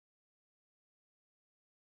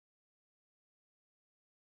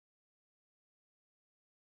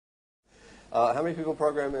How many people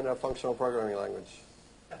program in a functional programming language?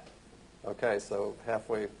 Okay, so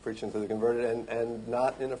halfway preaching to the converted, and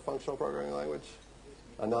not in a functional programming language?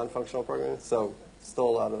 A non-functional programming? So still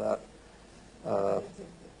a lot of that.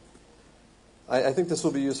 I think this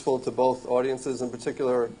will be useful to both audiences, in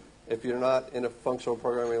particular, if you're not in a functional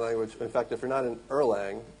programming language. In fact, if you're not in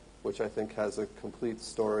Erlang, which I think has a complete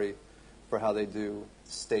story for how they do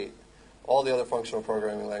state. All the other functional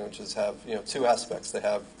programming languages have, two aspects.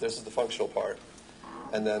 This is the functional part,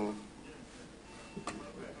 and then,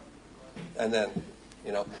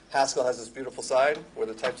 Haskell has this beautiful side where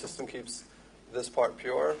the type system keeps this part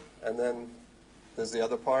pure, and then there's the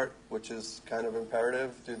other part, which is kind of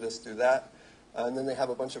imperative, do this, do that. And then they have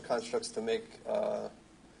a bunch of constructs to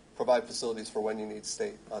provide facilities for when you need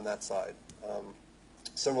state on that side.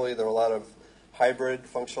 Similarly, there are a lot of hybrid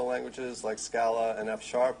functional languages like Scala and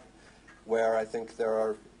F#, where I think there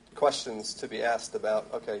are questions to be asked about,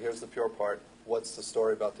 okay, here's the pure part. What's the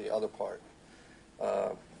story about the other part?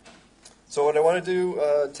 So what I want to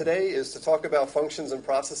do today is to talk about functions and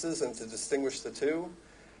processes and to distinguish the two.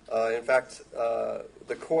 In fact,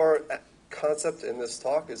 the core concept in this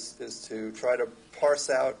talk is to try to parse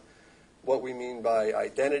out what we mean by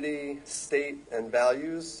identity, state, and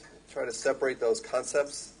values, try to separate those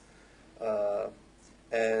concepts,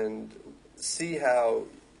 and see how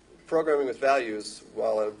programming with values,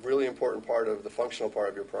 while a really important part of the functional part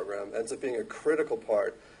of your program, ends up being a critical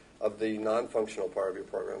part of the non-functional part of your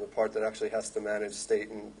program, the part that actually has to manage state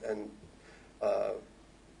and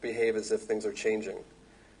behave as if things are changing.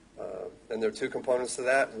 And there are two components to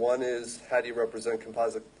that. One is, how do you represent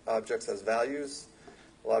composite objects as values?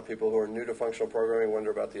 A lot of people who are new to functional programming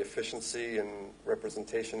wonder about the efficiency and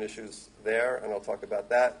representation issues there, and I'll talk about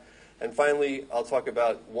that. And finally, I'll talk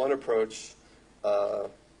about one approach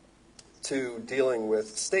to dealing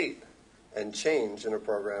with state and change in a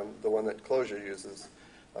program, the one that Clojure uses,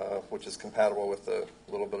 which is compatible with the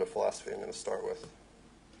little bit of philosophy I'm going to start with.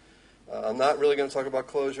 I'm not really going to talk about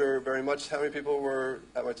Clojure very much. How many people were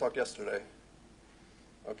at my talk yesterday?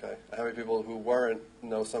 Okay. How many people who weren't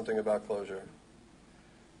know something about Clojure?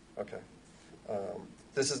 Okay.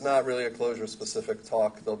 This is not really a Clojure-specific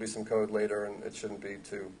talk. There'll be some code later, and it shouldn't be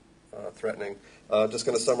too threatening. Just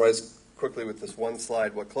going to summarize quickly with this one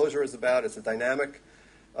slide what Clojure is about. It's a dynamic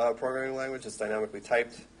programming language. It's dynamically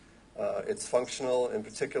typed. It's functional in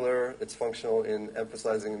particular. It's functional in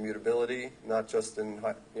emphasizing immutability, not just in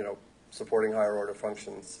supporting higher order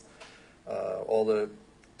functions. All the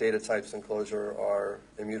data types in Clojure are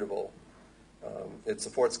immutable. It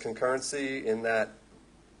supports concurrency in that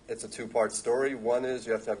it's a two-part story. One is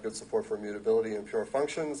you have to have good support for immutability in pure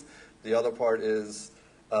functions. The other part is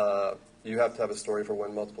you have to have a story for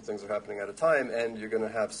when multiple things are happening at a time, and you're going to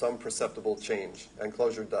have some perceptible change, and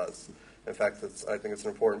Clojure does. In fact, I think it's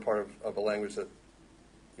an important part of a language that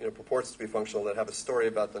purports to be functional that have a story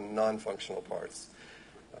about the non-functional parts.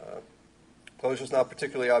 Clojure is not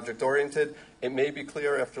particularly object-oriented. It may be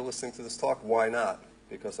clear after listening to this talk why not,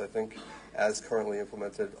 because I think as currently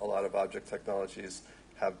implemented, a lot of object technologies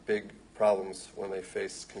have big problems when they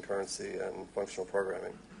face concurrency and functional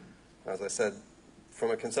programming. As I said,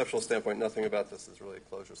 from a conceptual standpoint, nothing about this is really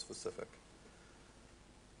Clojure specific.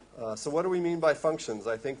 So what do we mean by functions?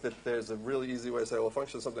 I think that there's a really easy way to say, well, a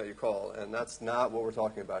function is something that you call, and that's not what we're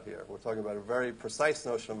talking about here. We're talking about a very precise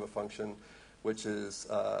notion of a function, which is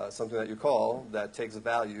something that you call that takes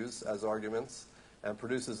values as arguments and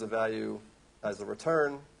produces a value as a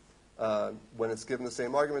return. When it's given the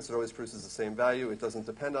same arguments, it always produces the same value. It doesn't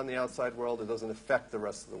depend on the outside world. It doesn't affect the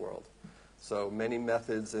rest of the world. So many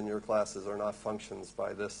methods in your classes are not functions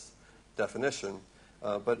by this definition.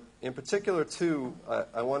 But in particular, too,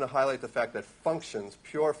 I want to highlight the fact that functions,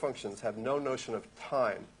 pure functions, have no notion of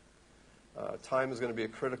time. Time is going to be a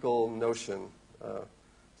critical notion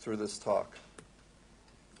through this talk.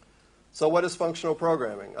 So what is functional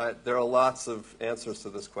programming? There are lots of answers to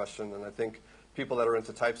this question, and I think people that are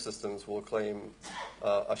into type systems will claim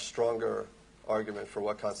a stronger argument for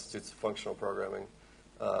what constitutes functional programming.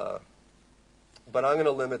 But I'm going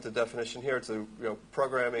to limit the definition here to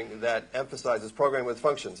programming that emphasizes programming with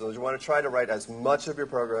functions. So you want to try to write as much of your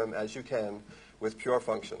program as you can with pure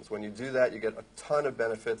functions. When you do that, you get a ton of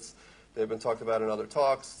benefits. They've been talked about in other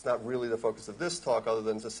talks. It's not really the focus of this talk other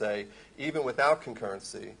than to say, even without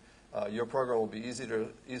concurrency, your program will be easier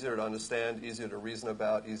to understand, easier to reason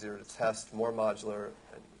about, easier to test, more modular,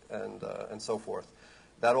 and so forth.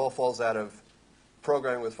 That all falls out of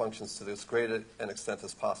programming with functions to as great an extent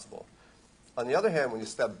as possible. On the other hand, when you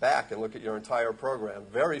step back and look at your entire program,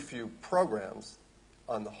 very few programs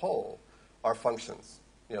on the whole are functions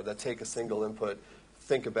that take a single input,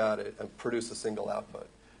 think about it, and produce a single output.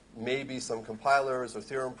 Maybe some compilers or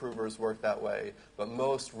theorem provers work that way, but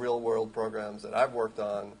most real-world programs that I've worked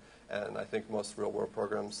on, and I think most real-world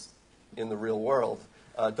programs in the real world,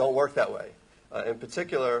 don't work that way. In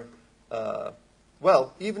particular,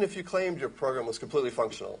 well, even if you claimed your program was completely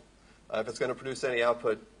functional, if it's going to produce any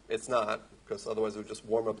output, it's not, because otherwise it would just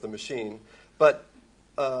warm up the machine. But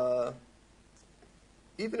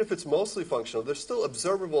even if it's mostly functional, there's still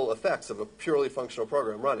observable effects of a purely functional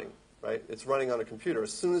program running. Right? It's running on a computer.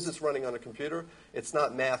 As soon as it's running on a computer, it's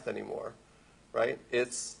not math anymore. Right?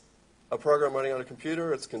 It's a program running on a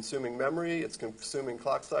computer. It's consuming memory. It's consuming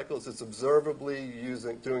clock cycles. It's observably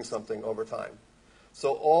doing something over time.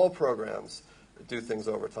 So all programs do things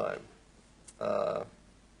over time.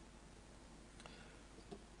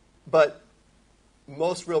 But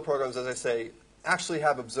most real programs, as I say, actually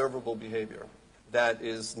have observable behavior. That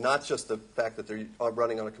is not just the fact that they're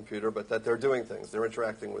running on a computer, but that they're doing things. They're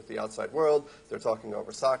interacting with the outside world. They're talking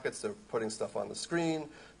over sockets. They're putting stuff on the screen.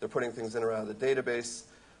 They're putting things in around the database.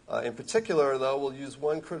 In particular, though, we'll use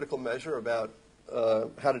one critical measure about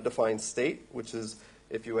how to define state, which is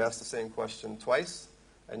if you ask the same question twice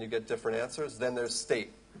and you get different answers, then there's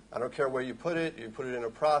state. I don't care where you put it in a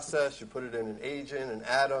process, you put it in an agent, an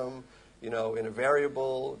atom, in a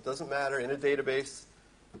variable, it doesn't matter, in a database.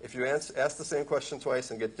 If you ask the same question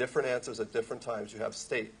twice and get different answers at different times, you have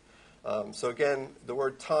state. So again, the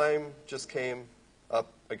word time just came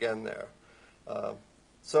up again there.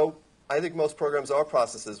 So I think most programs are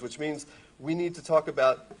processes, which means we need to talk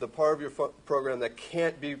about the part of your program that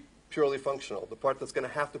can't be purely functional, the part that's going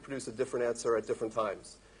to have to produce a different answer at different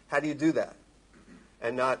times. How do you do that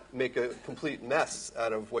and not make a complete mess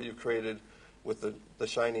out of what you've created with the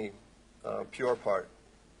shiny, pure part?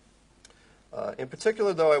 In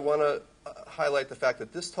particular, though, I want to highlight the fact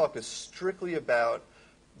that this talk is strictly about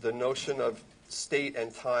the notion of state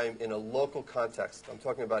and time in a local context. I'm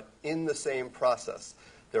talking about in the same process.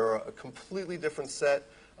 There are a completely different set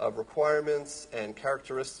of requirements and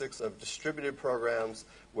characteristics of distributed programs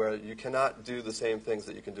where you cannot do the same things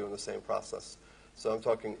that you can do in the same process. So I'm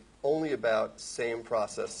talking only about same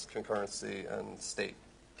process, concurrency, and state.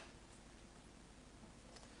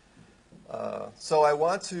 So I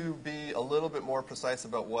want to be a little bit more precise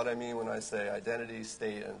about what I mean when I say identity,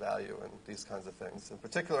 state, and value, and these kinds of things. In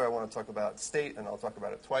particular, I want to talk about state, and I'll talk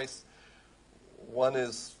about it twice. One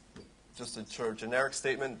is just a sort of generic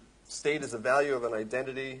statement. State is a value of an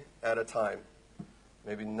identity at a time.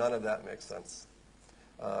 Maybe none of that makes sense.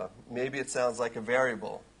 Maybe it sounds like a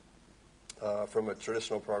variable from a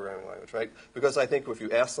traditional programming language, right? Because I think if you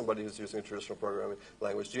ask somebody who's using a traditional programming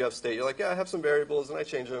language, do you have state? You're like, yeah, I have some variables, and I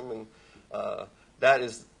change them, and that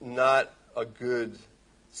is not a good,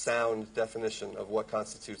 sound definition of what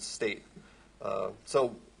constitutes state.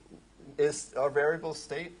 So are variables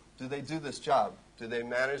state? Do they do this job? Do they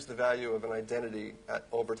manage the value of an identity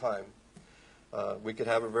over time? We could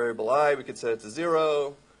have a variable I. We could set it to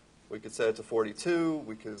 0. We could set it to 42.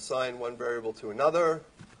 We could assign one variable to another.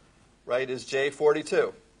 Right? Is J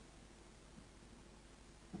 42?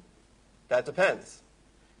 That depends.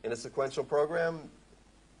 In a sequential program,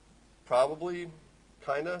 probably,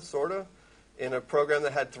 kind of, sort of. In a program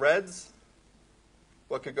that had threads,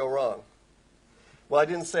 what could go wrong? Well, I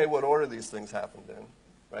didn't say what order these things happened in,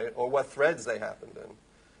 right? Or what threads they happened in.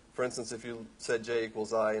 For instance, if you said J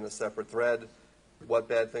equals I in a separate thread, what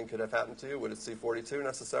bad thing could have happened to you? Would it see 42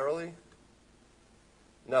 necessarily?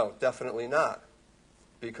 No, definitely not.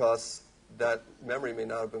 Because that memory may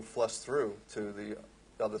not have been flushed through to the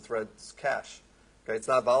other thread's cache. Okay, it's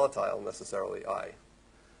not volatile necessarily, I.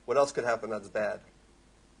 What else could happen that's bad?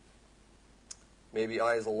 Maybe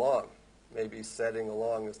I is along. Maybe setting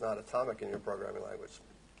along is not atomic in your programming language.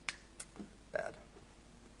 Bad.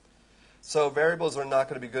 So variables are not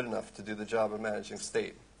going to be good enough to do the job of managing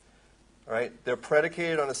state. All right? They're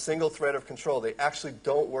predicated on a single thread of control. They actually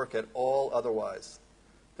don't work at all otherwise.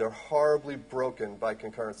 They're horribly broken by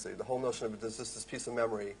concurrency. The whole notion of just this piece of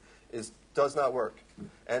memory does not work.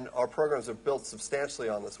 And our programs are built substantially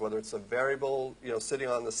on this, whether it's a variable sitting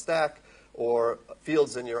on the stack or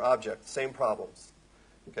fields in your object. Same problems.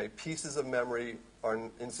 Okay, pieces of memory are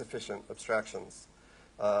insufficient abstractions.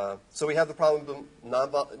 So we have the problem of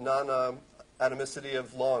non-atomicity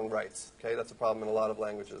of long writes. Okay, that's a problem in a lot of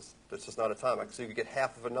languages. It's just not atomic. So you could get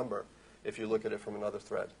half of a number if you look at it from another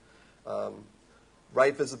thread.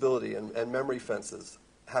 Write visibility and memory fences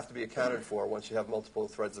have to be accounted for once you have multiple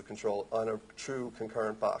threads of control on a true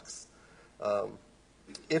concurrent box.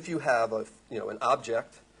 If you have an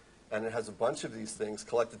object and it has a bunch of these things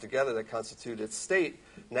collected together that constitute its state,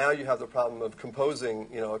 now you have the problem of composing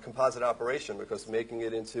a composite operation, because making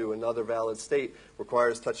it into another valid state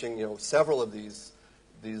requires touching several of these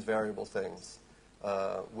these variable things,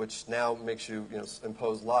 which now makes you,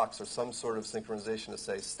 impose locks or some sort of synchronization to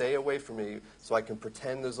say, stay away from me so I can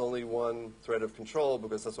pretend there's only one thread of control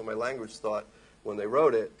because that's what my language thought when they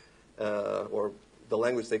wrote it, or the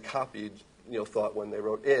language they copied, thought when they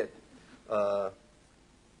wrote it.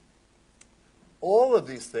 All of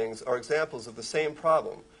these things are examples of the same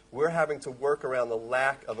problem. We're having to work around the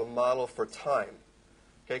lack of a model for time.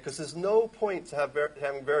 Okay, because there's no point to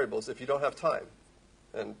having variables if you don't have time.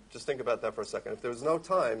 And just think about that for a second. If there's no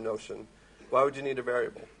time notion, why would you need a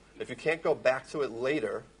variable? If you can't go back to it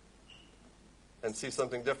later and see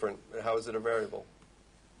something different, how is it a variable?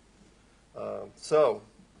 So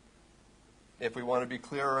if we want to be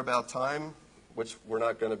clearer about time, which we're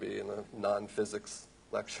not going to be in a non-physics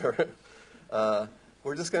lecture,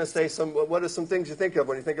 we're just going to say what are some things you think of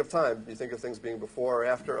when you think of time? You think of things being before or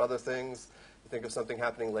after other things. You think of something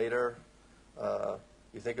happening later.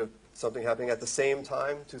 You think of something happening at the same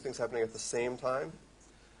time, two things happening at the same time.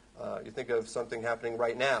 You think of something happening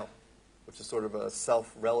right now, which is sort of a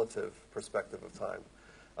self-relative perspective of time.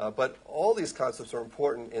 But all these concepts are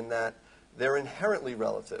important in that they're inherently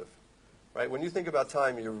relative. Right? When you think about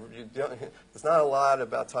time, there's not a lot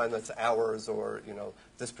about time that's hours or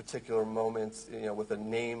this particular moment with a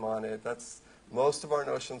name on it. Most of our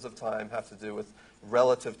notions of time have to do with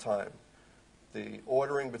relative time, the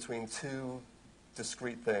ordering between two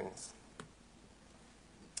discrete things.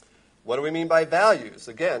 What do we mean by values?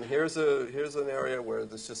 Again, here's an area where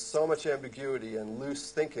there's just so much ambiguity and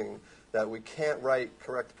loose thinking that we can't write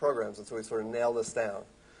correct programs until we sort of nail this down.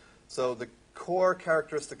 So the core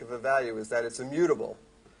characteristic of a value is that it's immutable.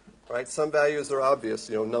 Right? Some values are obvious,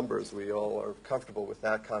 numbers. We all are comfortable with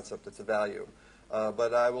that concept. It's a value.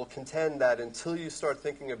 But I will contend that until you start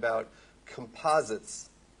thinking about composites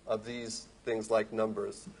of these things like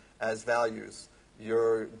numbers as values,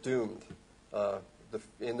 you're doomed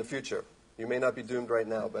in the future. You may not be doomed right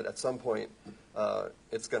now, but at some point,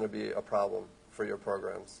 it's going to be a problem for your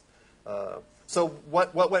programs. So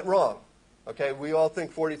what went wrong? Okay, we all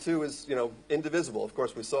think 42 is indivisible. Of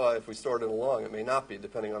course, we saw if we stored it along, it may not be,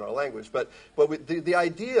 depending on our language. But the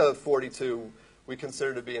idea of 42 we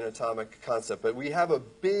consider to be an atomic concept. But we have a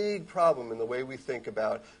big problem in the way we think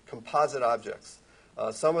about composite objects.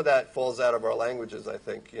 Some of that falls out of our languages, I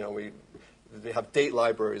think. We have date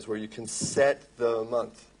libraries where you can set the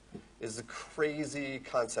month. Is a crazy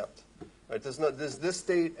concept. Right? There's this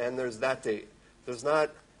date and there's that date. There's not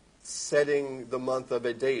setting the month of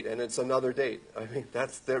a date and it's another date. I mean,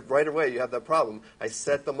 right away you have that problem. I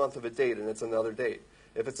set the month of a date and it's another date.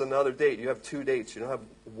 If it's another date, you have two dates. You don't have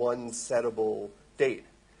one settable date.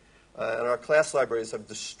 And our class libraries have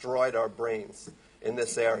destroyed our brains in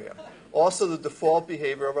this area. Also, the default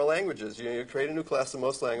behavior of our languages. You create a new class in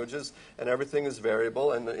most languages, and everything is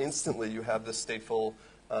variable, and instantly you have this stateful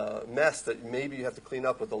mess that maybe you have to clean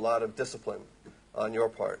up with a lot of discipline on your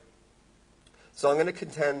part. So I'm going to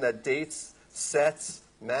contend that dates, sets,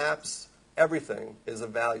 maps, everything is a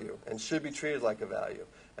value and should be treated like a value.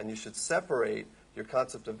 And you should separate your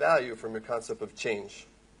concept of value from your concept of change.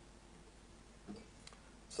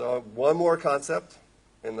 So one more concept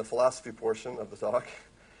in the philosophy portion of the talk,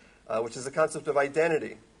 which is the concept of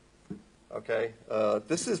identity. Okay,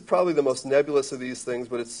 this is probably the most nebulous of these things,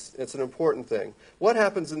 but it's an important thing. What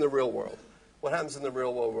happens in the real world? What happens in the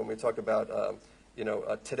real world when we talk about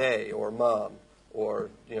today or mom or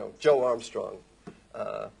Joe Armstrong?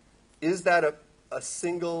 Is that a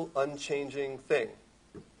single unchanging thing?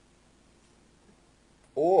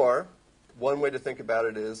 Or one way to think about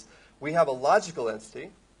it is we have a logical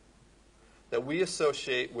entity that we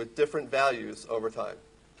associate with different values over time.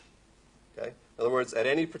 Okay? In other words, at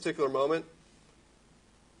any particular moment,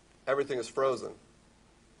 everything is frozen.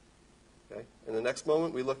 Okay? In the next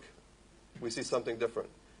moment, we see something different.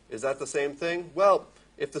 Is that the same thing? Well,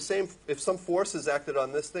 if some force is acted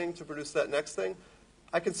on this thing to produce that next thing,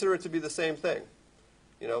 I consider it to be the same thing.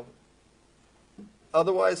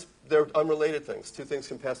 Otherwise, they're unrelated things. Two things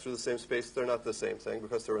can pass through the same space. They're not the same thing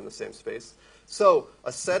because they're in the same space. So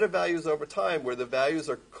a set of values over time where the values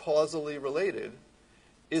are causally related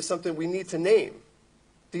is something we need to name.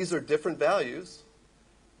 These are different values,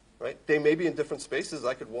 right? They may be in different spaces.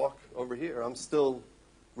 I could walk over here. I'm still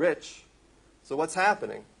rich. So what's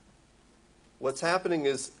happening? What's happening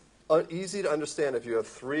is easy to understand if you have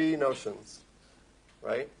three notions,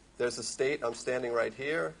 right? There's a state, I'm standing right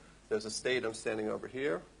here. There's a state, I'm standing over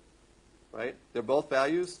here, right? They're both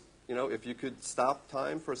values. If you could stop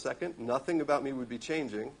time for a second, nothing about me would be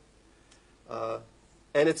changing.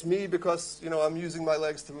 And it's me because, I'm using my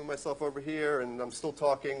legs to move myself over here, and I'm still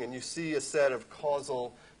talking, and you see a set of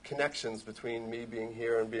causal connections between me being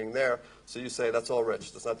here and being there. So you say, that's all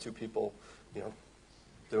Rich. That's not two people,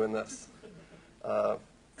 doing this.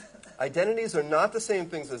 Identities are not the same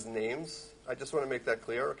things as names. I just want to make that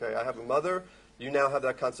clear. Okay, I have a mother. You now have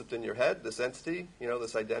that concept in your head, this entity,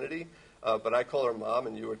 this identity. But I call her Mom,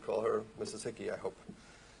 and you would call her Mrs. Hickey, I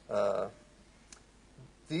hope.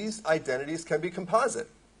 These identities can be composite.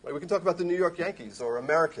 Right? We can talk about the New York Yankees or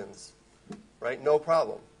Americans, right? No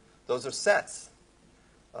problem. Those are sets.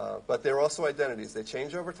 But they're also identities. They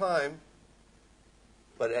change over time,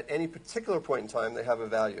 but at any particular point in time, they have a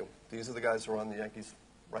value. These are the guys who are on the Yankees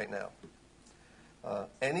right now.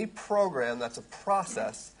 Any program that's a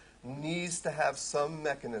process needs to have some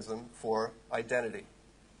mechanism for identity.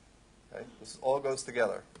 Okay? This all goes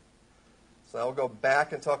together. So now we'll go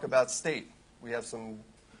back and talk about state. We have some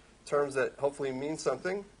terms that hopefully mean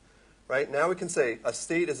something. Right? Now we can say a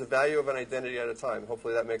state is a value of an identity at a time.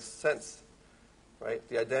 Hopefully that makes sense. Right?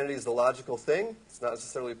 The identity is the logical thing. It's not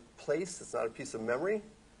necessarily place. It's not a piece of memory.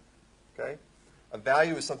 Okay? A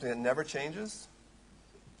value is something that never changes.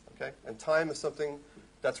 Okay? And time is something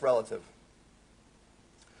that's relative.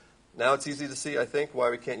 Now it's easy to see, I think, why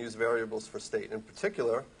we can't use variables for state. In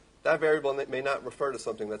particular, that variable may not refer to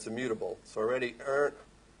something that's immutable. So already,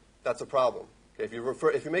 that's a problem. Okay?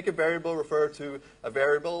 If you make a variable refer to a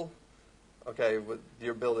variable, okay,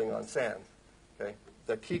 you're building on sand. Okay?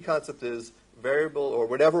 The key concept is variable, or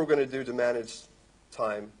whatever we're going to do to manage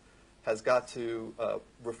time, has got to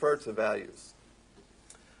refer to values.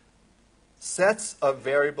 Sets of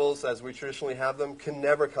variables, as we traditionally have them, can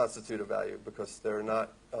never constitute a value because they're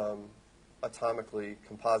not atomically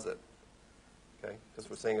composite. Okay? Because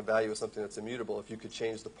we're saying a value is something that's immutable. If you could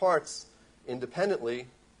change the parts independently,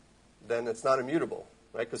 then it's not immutable.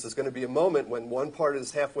 Right? Because there's going to be a moment when one part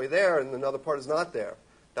is halfway there and another part is not there.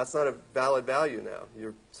 That's not a valid value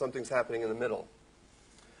now. Something's happening in the middle.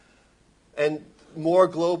 And more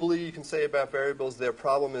globally, you can say about variables, their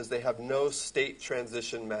problem is they have no state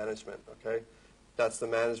transition management. Okay? That's the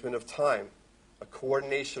management of time, a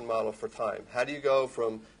coordination model for time. How do you go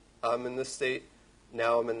from I'm in this state,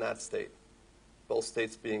 now I'm in that state? Both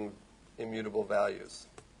states being immutable values.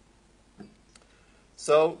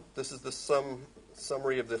 So this is the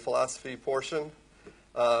summary of the philosophy portion.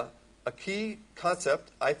 A key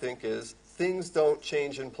concept, I think, is things don't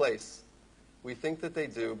change in place. We think that they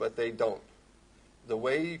do, but they don't. The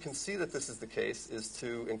way you can see that this is the case is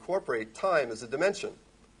to incorporate time as a dimension.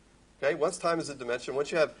 Okay? Once time is a dimension,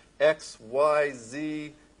 once you have X, Y,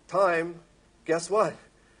 Z, time, guess what?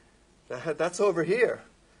 That's over here.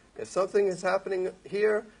 If something is happening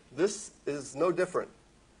here, this is no different.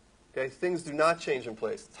 Okay? Things do not change in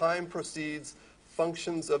place. Time proceeds.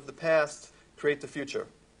 Functions of the past create the future.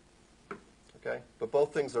 Okay? But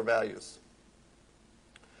both things are values.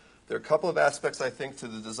 There are a couple of aspects, I think, to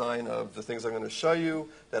the design of the things I'm going to show you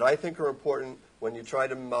that I think are important when you try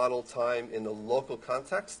to model time in the local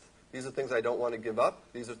context. These are things I don't want to give up.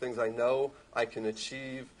 These are things I know I can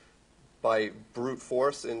achieve by brute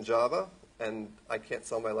force in Java, and I can't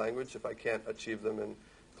sell my language if I can't achieve them in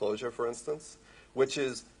Clojure, for instance, which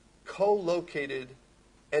is co-located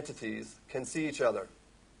entities can see each other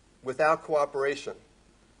without cooperation.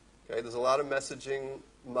 Okay? There's a lot of messaging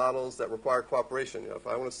models that require cooperation. If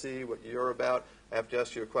I want to see what you're about, I have to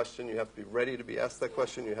ask you a question. You have to be ready to be asked that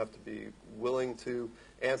question. You have to be willing to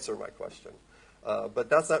answer my question. But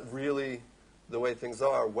that's not really the way things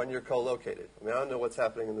are when you're co-located. I mean, I don't know what's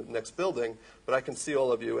happening in the next building, but I can see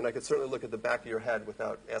all of you, and I can certainly look at the back of your head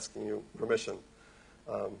without asking you permission.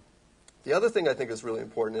 The other thing I think is really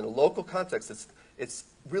important in a local context, it's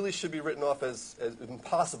really should be written off as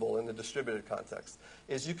impossible in the distributed context,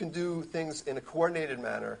 is you can do things in a coordinated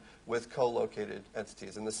manner with co-located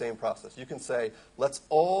entities in the same process. You can say, let's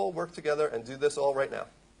all work together and do this all right now.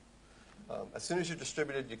 As soon as you're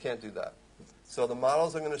distributed, you can't do that. So the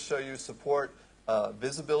models I'm going to show you support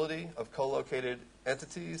visibility of co-located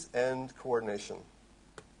entities and coordination.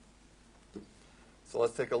 So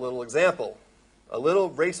let's take a little example. A little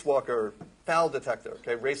race walker foul detector.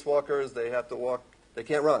 Okay, race walkers, they have to walk, they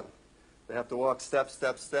can't run. They have to walk step,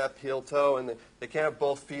 step, step, heel, toe, and they can't have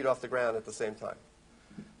both feet off the ground at the same time.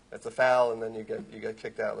 It's a foul, and then you get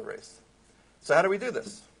kicked out of the race. So how do we do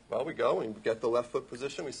this? Well, we go and we get the left foot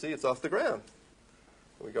position. We see it's off the ground.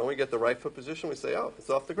 We go and we get the right foot position. We say, oh, it's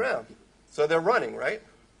off the ground. So they're running, right?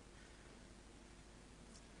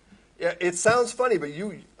 Yeah, it sounds funny, but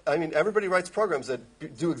everybody writes programs that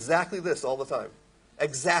do exactly this all the time.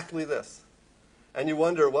 Exactly this. And you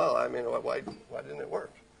wonder, well, why didn't it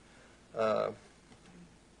work? Okay,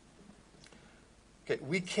 Okay,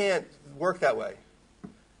 we can't work that way.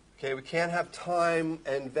 Okay, we can't have time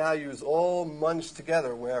and values all munched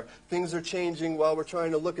together where things are changing while we're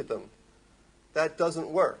trying to look at them. That doesn't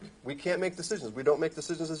work. We can't make decisions. We don't make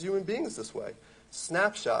decisions as human beings this way.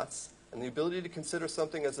 Snapshots and the ability to consider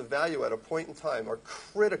something as a value at a point in time are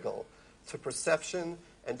critical to perception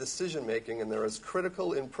and decision making, and they're as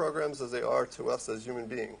critical in programs as they are to us as human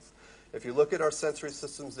beings. If you look at our sensory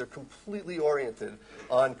systems, they're completely oriented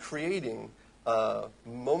on creating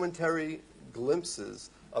momentary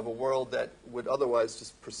glimpses of a world that would otherwise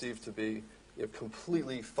just perceive to be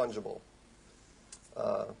completely fungible.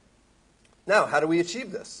 Now, how do we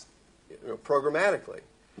achieve this programmatically?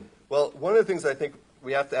 Well, one of the things I think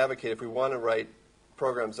we have to advocate if we want to write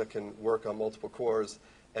programs that can work on multiple cores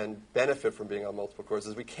and benefit from being on multiple cores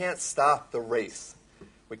is we can't stop the race.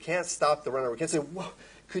 We can't stop the runner. We can't say, whoa,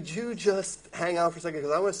 could you just hang out for a second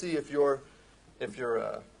because I want to see if you're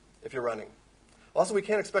running. Also, we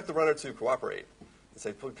can't expect the runner to cooperate and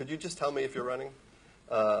say, could you just tell me if you're running?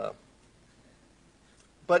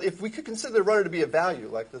 But if we could consider the runner to be a value,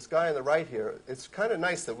 like this guy on the right here, it's kind of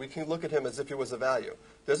nice that we can look at him as if he was a value.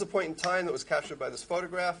 There's a point in time that was captured by this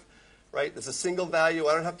photograph, right? There's a single value.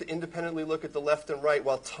 I don't have to independently look at the left and right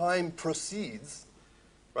while time proceeds,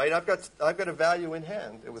 right? I've got a value in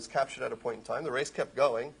hand. It was captured at a point in time. The race kept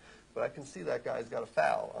going, but I can see that guy's got a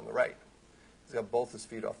foul on the right. He's got both his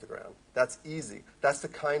feet off the ground. That's easy. That's the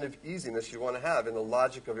kind of easiness you want to have in the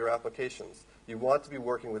logic of your applications. You want to be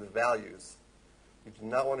working with values. You do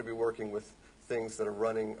not want to be working with things that are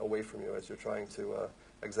running away from you as you're trying to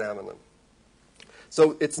examine them.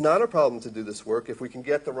 So it's not a problem to do this work if we can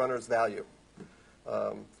get the runner's value.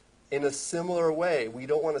 In a similar way, we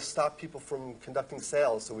don't want to stop people from conducting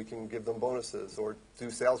sales so we can give them bonuses or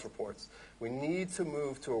do sales reports. We need to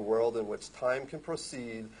move to a world in which time can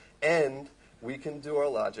proceed and we can do our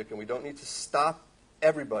logic, and we don't need to stop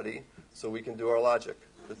everybody so we can do our logic.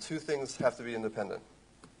 The two things have to be independent.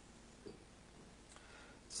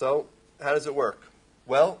 So how does it work?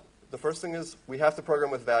 Well, the first thing is we have to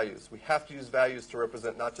program with values. We have to use values to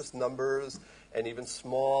represent not just numbers and even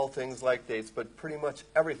small things like dates, but pretty much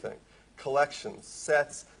everything. Collections,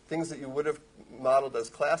 sets, things that you would have modeled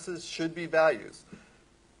as classes should be values.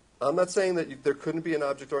 I'm not saying that there couldn't be an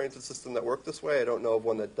object-oriented system that worked this way. I don't know of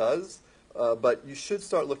one that does. But you should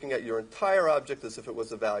start looking at your entire object as if it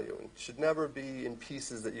was a value. And it should never be in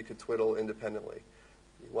pieces that you could twiddle independently.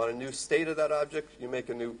 You want a new state of that object, you make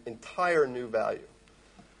an entire new value.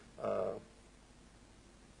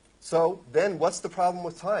 So then what's the problem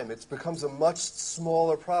with time? It becomes a much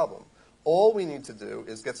smaller problem. All we need to do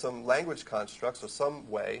is get some language constructs or some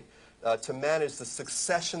way to manage the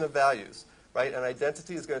succession of values. Right? An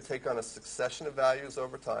identity is going to take on a succession of values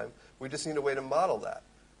over time. We just need a way to model that.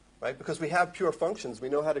 Right? Because we have pure functions, we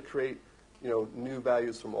know how to create new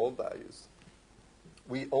values from old values.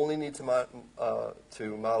 We only need to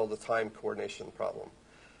model the time coordination problem.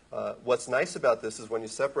 What's nice about this is when you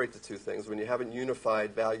separate the two things, when you haven't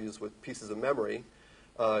unified values with pieces of memory,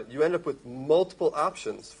 you end up with multiple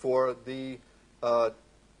options for the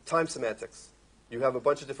time semantics. You have a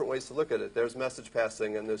bunch of different ways to look at it. There's message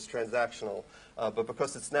passing and there's transactional. But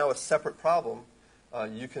because it's now a separate problem,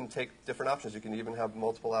 you can take different options. You can even have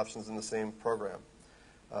multiple options in the same program.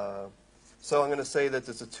 So I'm going to say that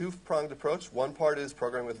it's a two-pronged approach. One part is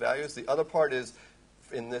programming with values. The other part is,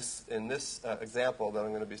 in this example that I'm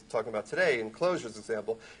going to be talking about today, in Closure's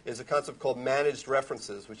example, is a concept called managed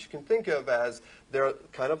references, which you can think of as they're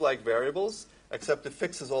kind of like variables, except it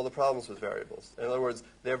fixes all the problems with variables. In other words,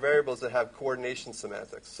 they're variables that have coordination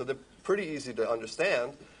semantics. So they're pretty easy to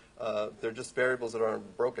understand. They're just variables that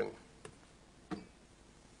aren't broken.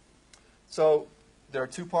 So there are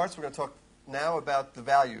two parts. We're going to talk now about the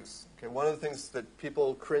values. Okay, one of the things that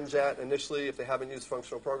people cringe at initially if they haven't used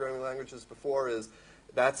functional programming languages before is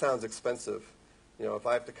that sounds expensive. If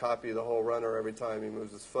I have to copy the whole runner every time he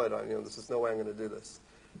moves his foot, this is no way I'm going to do this.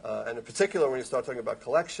 And in particular, when you start talking about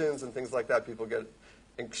collections and things like that, people get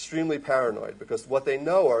extremely paranoid because what they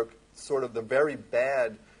know are sort of the very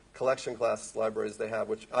bad collection class libraries they have,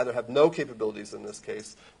 which either have no capabilities in this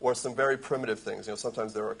case, or some very primitive things.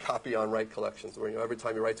 Sometimes there are copy on write collections where every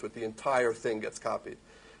time you write to it, the entire thing gets copied.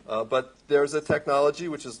 But there's a technology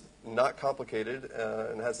which is not complicated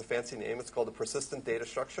and has a fancy name. It's called a persistent data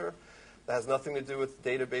structure. That has nothing to do with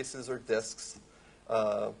databases or disks.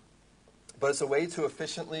 But it's a way to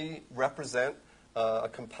efficiently represent a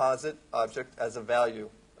composite object as a value,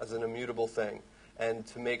 as an immutable thing, and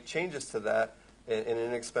to make changes to that in an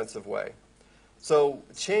inexpensive way. So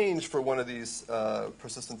change for one of these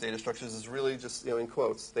persistent data structures is really just, in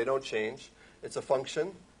quotes, they don't change. It's a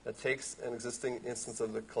function. that takes an existing instance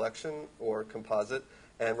of the collection or composite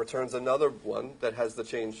and returns another one that has the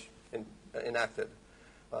change enacted.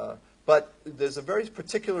 But there's a very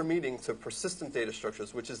particular meaning to persistent data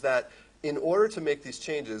structures, which is that in order to make these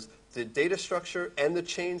changes, the data structure and the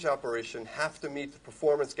change operation have to meet the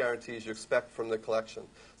performance guarantees you expect from the collection.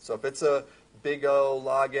 So if it's a big O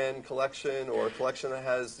log n collection or a collection that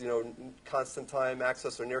has constant time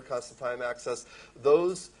access or near constant time access,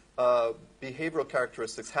 those behavioral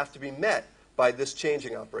characteristics have to be met by this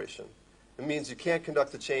changing operation. It means you can't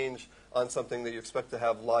conduct a change on something that you expect to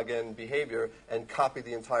have log n behavior and copy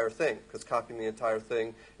the entire thing, because copying the entire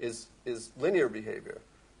thing is linear behavior,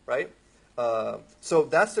 right? So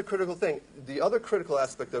that's the critical thing. The other critical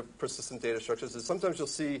aspect of persistent data structures is sometimes you'll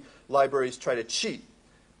see libraries try to cheat,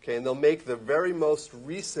 okay, and they'll make the very most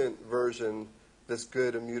recent version this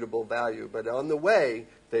good immutable value, but on the way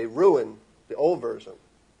they ruin the old version.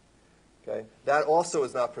 Okay? That also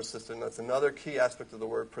is not persistent. That's another key aspect of the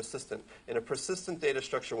word persistent. In a persistent data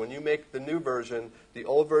structure, when you make the new version, the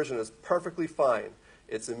old version is perfectly fine.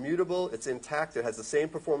 It's immutable, it's intact, it has the same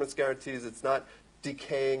performance guarantees, it's not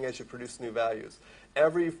decaying as you produce new values.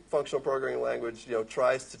 Every functional programming language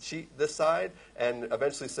tries to cheat this side and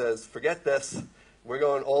eventually says, forget this, we're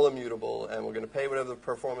going all immutable and we're going to pay whatever the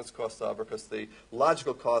performance costs are, because the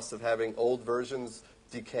logical costs of having old versions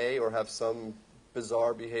decay or have some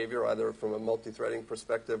bizarre behavior, either from a multi-threading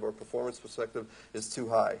perspective or performance perspective, is too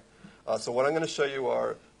high. So what I'm going to show you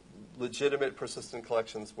are legitimate persistent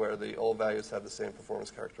collections where the old values have the same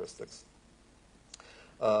performance characteristics.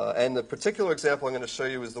 And the particular example I'm going to show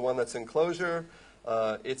you is the one that's in Clojure.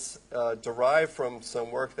 It's derived from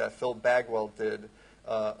some work that Phil Bagwell did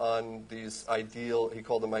on these ideal, he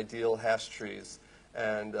called them ideal hash trees.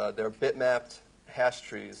 And they're bitmapped hash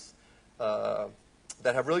trees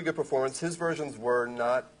that have really good performance. His versions were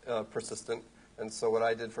not persistent, and so what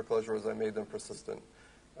I did for Clojure was I made them persistent.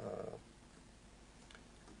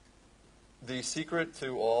 The secret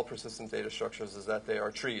to all persistent data structures is that they are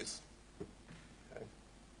trees. Okay?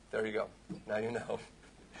 There you go. Now you know.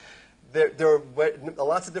 There are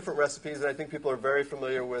lots of different recipes, and I think people are very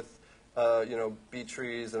familiar with B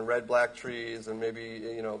trees and red-black trees, and maybe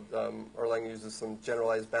Erlang uses some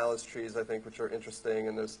generalized balance trees, I think, which are interesting,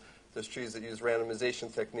 and there's trees that use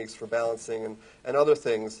randomization techniques for balancing and other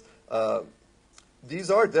things. These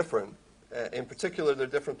are different. In particular, they're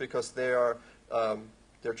different because they're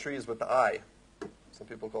trees with the I. Some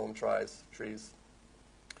people call them trees.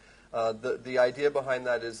 The idea behind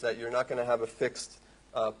that is that you're not going to have a fixed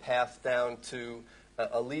path down to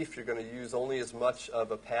a leaf. You're going to use only as much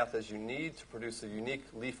of a path as you need to produce a unique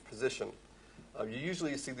leaf position. You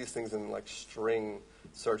usually see these things in like string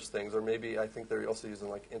search things, or maybe I think they're also using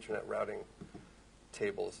like internet routing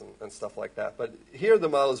tables and stuff like that. But here the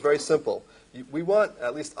model is very simple. We want,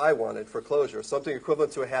 at least I wanted for Clojure, something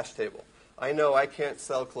equivalent to a hash table. I know I can't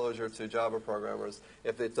sell Clojure to Java programmers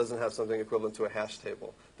if it doesn't have something equivalent to a hash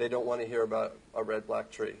table. They don't want to hear about a red-black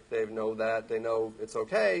tree. They know that. They know it's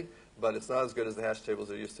okay, but it's not as good as the hash tables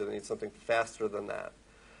they're used to. They need something faster than that.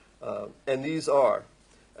 And these are.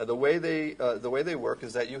 The way they work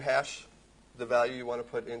is that you hash the value you want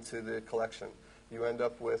to put into the collection. You end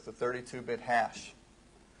up with a 32-bit hash.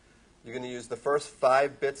 You're going to use the first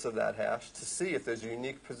 5 bits of that hash to see if there's a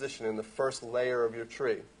unique position in the first layer of your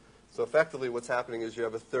tree. So effectively what's happening is you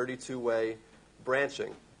have a 32-way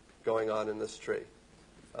branching going on in this tree.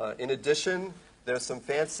 In addition, there's some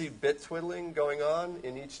fancy bit twiddling going on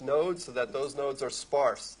in each node so that those nodes are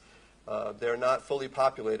sparse. They're not fully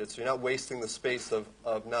populated, so you're not wasting the space of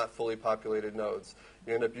not fully populated nodes.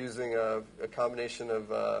 You end up using a combination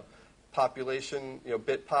of population,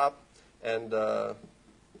 bit pop, and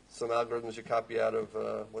some algorithms you copy out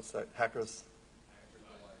of, what's that, Hacker's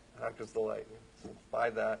Delight. So buy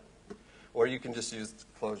that. Or you can just use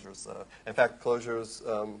Clojure's. In fact, Clojure's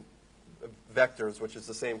vectors, which is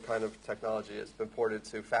the same kind of technology, it's been ported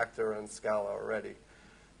to Factor and Scala already,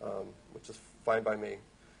 which is fine by me.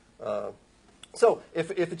 So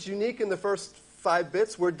if it's unique in the first 5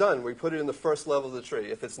 bits, we're done. We put it in the first level of the tree.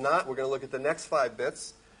 If it's not, we're going to look at the next 5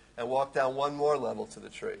 bits and walk down one more level to the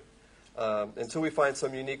tree until we find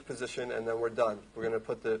some unique position, and then we're done. We're going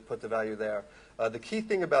to put the value there. The key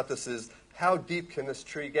thing about this is how deep can this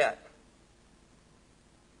tree get?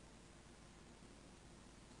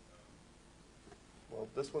 Well,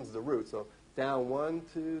 this one's the root, so down 1,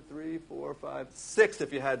 2, 3, 4, 5, 6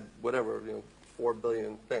 if you had whatever, 4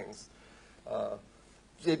 billion things. So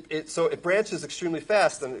it branches extremely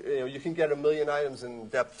fast, and you can get 1 million items in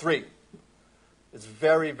depth 3. It's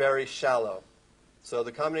very, very shallow. So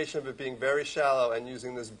the combination of it being very shallow and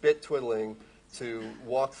using this bit twiddling to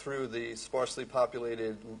walk through the sparsely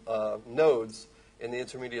populated nodes in the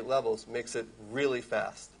intermediate levels makes it really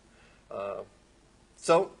fast.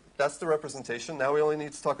 So that's the representation. Now we only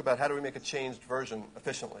need to talk about how do we make a changed version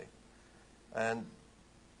efficiently. And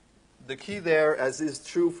the key there, as is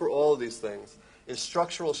true for all of these things, is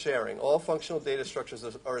structural sharing. All functional data structures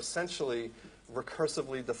are essentially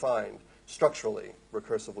recursively defined, structurally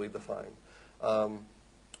recursively defined,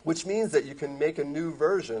 which means that you can make a new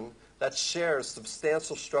version that shares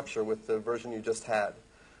substantial structure with the version you just had.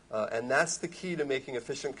 And that's the key to making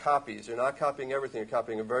efficient copies. You're not copying everything, you're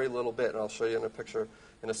copying a very little bit, and I'll show you in a picture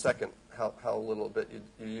in a second how little bit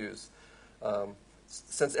you use.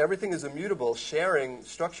 Since everything is immutable, sharing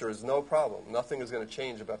structure is no problem. Nothing is going to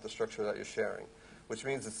change about the structure that you're sharing, which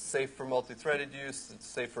means it's safe for multi-threaded use, it's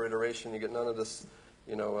safe for iteration. You get none of this,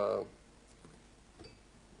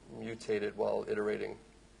 mutated while iterating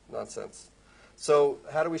nonsense. So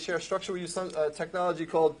how do we share structure? We use some technology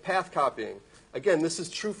called path copying. Again, this is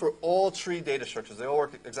true for all tree data structures. They all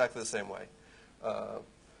work exactly the same way,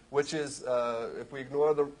 which is if we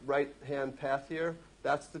ignore the right-hand path here,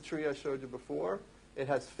 that's the tree I showed you before. It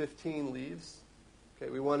has 15 leaves. Okay,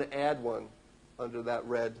 we want to add one under that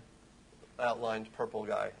red outlined purple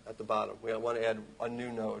guy at the bottom. We want to add a new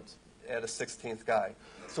node, add a 16th guy.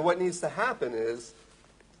 So what needs to happen is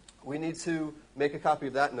we need to make a copy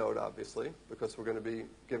of that node, obviously, because we're going to be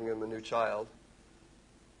giving him a new child,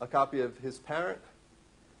 a copy of his parent,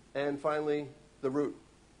 and finally, the root.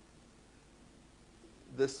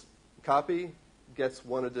 This copy gets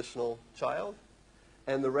one additional child,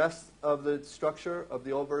 and the rest of the structure of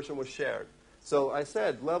the old version was shared. So I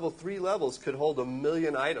said 3 levels could hold 1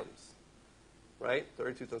 million items, right?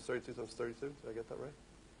 32 times 32 times 32. Did I get that right?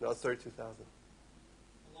 No, it's 32,000.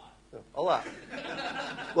 A lot. No, a lot.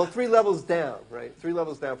 Well, 3 levels down, right? 3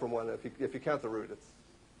 levels down from 1. If you count the root, it's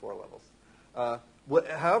 4 levels.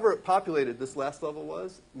 However populated this last level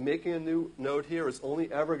was, making a new node here is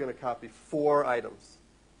only ever going to copy 4 items.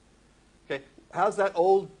 Okay, how's that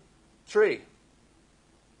old tree?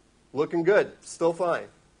 Looking good, still fine.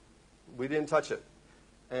 We didn't touch it.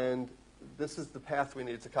 And this is the path we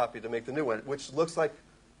needed to copy to make the new one, which looks like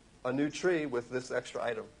a new tree with this extra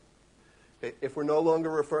item. Okay, if we're no longer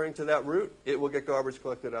referring to that root, it will get garbage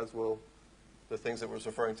collected, as will the things that we're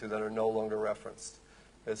referring to that are no longer referenced.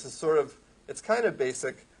 This is it's kind of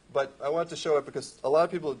basic, but I wanted to show it because a lot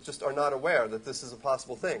of people just are not aware that this is a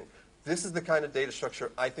possible thing. This is the kind of data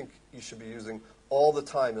structure I think you should be using all the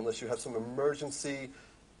time unless you have some emergency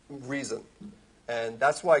reason. And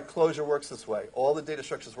that's why Clojure works this way. All the data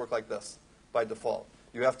structures work like this by default.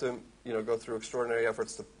 You have to go through extraordinary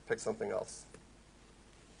efforts to pick something else.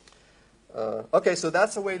 Okay, so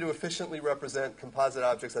that's a way to efficiently represent composite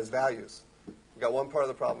objects as values. We got one part of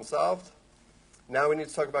the problem solved. Now we need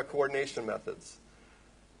to talk about coordination methods.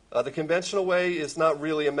 The conventional way is not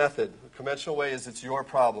really a method. The conventional way is it's your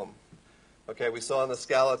problem. Okay, we saw in the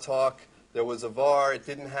Scala talk there was a var. It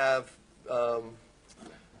didn't have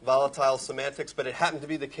volatile semantics, but it happened to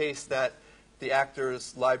be the case that the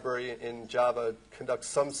actors library in Java conducts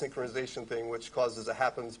some synchronization thing which causes a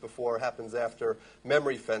happens before, happens after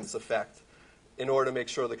memory fence effect in order to make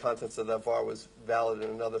sure the contents of that var was valid in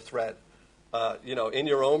another thread. In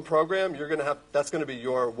your own program, that's going to be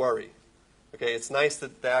your worry. Okay, it's nice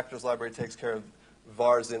that the actors library takes care of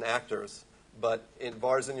vars in actors, but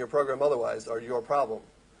vars in your program otherwise are your problem.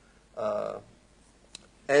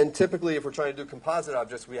 And typically, if we're trying to do composite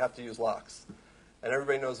objects, we have to use locks. And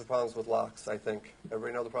everybody knows the problems with locks, I think.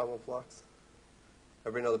 Everybody know the problem with locks?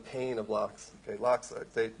 Everybody know the pain of locks? Okay, locks,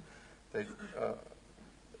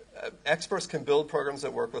 experts can build programs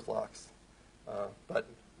that work with locks, but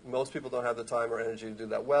most people don't have the time or energy to do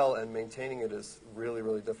that well, and maintaining it is really,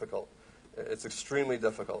 really difficult. It's extremely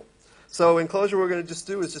difficult. So in Clojure, what we're going to just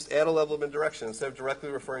do is just add a level of indirection. Instead of directly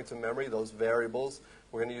referring to memory, those variables,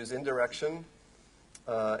 we're going to use indirection,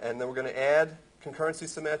 and then we're going to add concurrency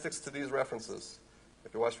semantics to these references.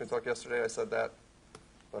 If you watched me talk yesterday, I said that,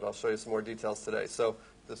 but I'll show you some more details today. So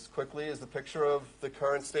this quickly is the picture of the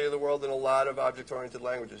current state of the world in a lot of object-oriented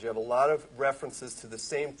languages. You have a lot of references to the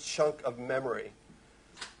same chunk of memory.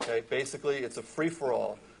 Okay, basically, it's a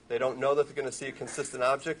free-for-all. They don't know that they're going to see a consistent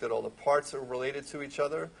object, that all the parts are related to each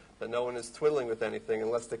other, that no one is twiddling with anything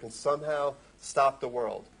unless they can somehow stop the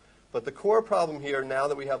world. But the core problem here, now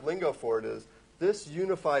that we have lingo for it, is this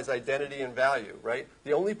unifies identity and value, right?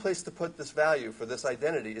 The only place to put this value for this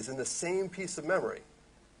identity is in the same piece of memory.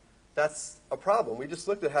 That's a problem. We just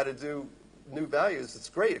looked at how to do new values. It's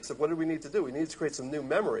great, except what do we need to do? We need to create some new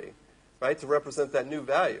memory, right, to represent that new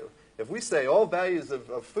value. If we say all values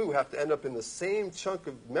of foo have to end up in the same chunk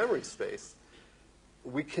of memory space,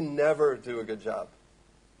 we can never do a good job.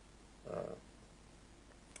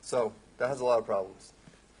 So that has a lot of problems.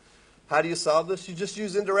 How do you solve this? You just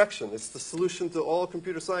use indirection. It's the solution to all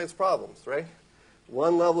computer science problems, right?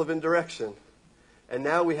 One level of indirection. And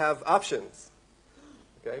now we have options,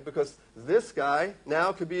 okay? Because this guy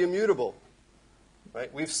now could be immutable,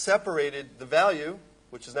 right? We've separated the value,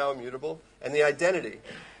 which is now immutable, and the identity,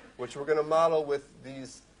 which we're going to model with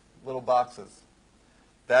these little boxes.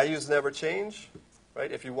 Values never change,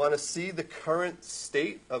 right? If you want to see the current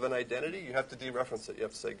state of an identity, you have to dereference it. You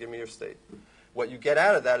have to say, give me your state. What you get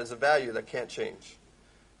out of that is a value that can't change.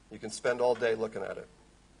 You can spend all day looking at it.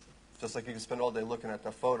 Just like you can spend all day looking at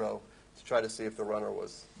the photo to try to see if the runner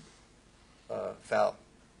was foul.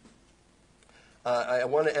 I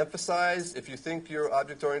want to emphasize, if you think your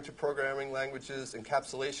object-oriented programming languages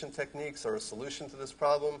encapsulation techniques are a solution to this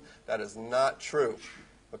problem, that is not true.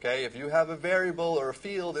 Okay? If you have a variable or a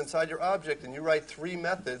field inside your object and you write 3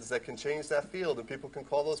 methods that can change that field and people can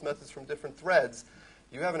call those methods from different threads,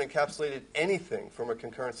 you haven't encapsulated anything from a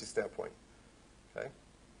concurrency standpoint. Okay?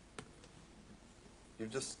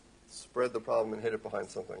 You've just spread the problem and hid it behind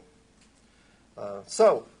something.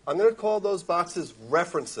 So I'm going to call those boxes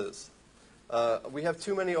references. We have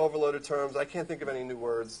too many overloaded terms. I can't think of any new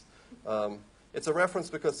words. It's a reference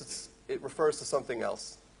because it refers to something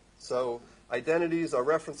else. So identities are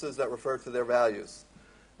references that refer to their values.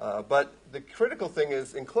 But the critical thing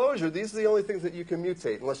is, in Clojure, these are the only things that you can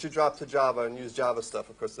mutate, unless you drop to Java and use Java stuff.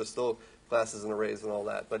 Of course, there's still classes and arrays and all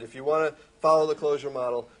that. But if you want to follow the Clojure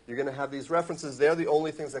model, you're going to have these references. They're the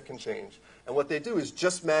only things that can change. And what they do is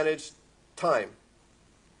just manage time.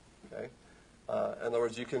 Okay? In other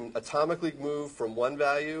words, you can atomically move from one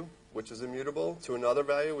value, which is immutable, to another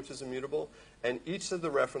value, which is immutable. And each of the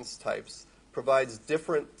reference types provides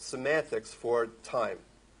different semantics for time.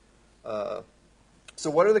 So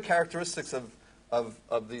what are the characteristics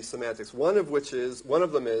of these semantics? One of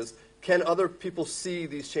them is, can other people see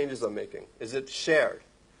these changes I'm making? Is it shared?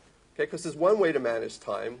 Okay, because there's one way to manage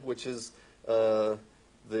time, which is the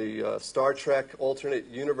Star Trek alternate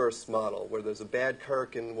universe model, where there's a bad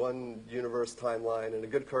Kirk in one universe timeline and a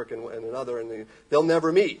good Kirk in another, and they'll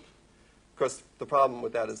never meet. Of course, the problem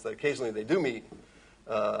with that is that occasionally they do meet.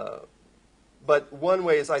 But one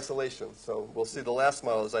way is isolation. So we'll see the last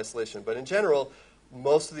model is isolation. But in general,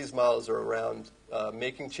 most of these models are around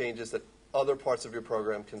making changes that other parts of your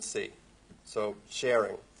program can see. So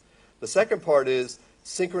sharing. The second part is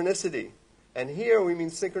synchronicity. And here we mean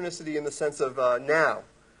synchronicity in the sense of now.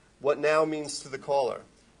 What now means to the caller.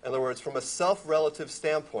 In other words, from a self-relative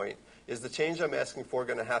standpoint, is the change I'm asking for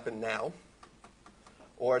going to happen now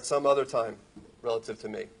or at some other time relative to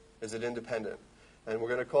me? Is it independent? And we're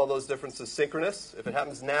going to call those differences synchronous. If it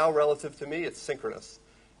happens now relative to me, it's synchronous.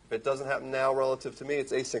 If it doesn't happen now relative to me,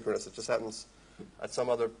 it's asynchronous. It just happens at some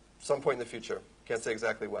point in the future. Can't say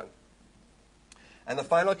exactly when. And the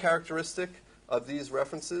final characteristic of these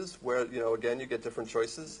references, where, again, you get different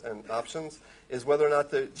choices and options, is whether or not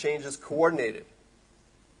the change is coordinated.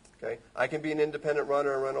 Okay? I can be an independent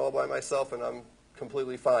runner and run all by myself, and I'm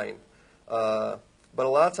completely fine. But a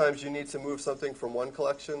lot of times you need to move something from one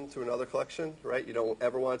collection to another collection, right? You don't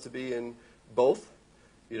ever want it to be in both.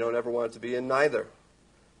 You don't ever want it to be in neither.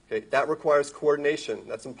 Okay? That requires coordination.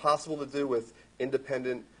 That's impossible to do with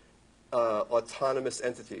independent autonomous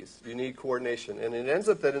entities. You need coordination. And it ends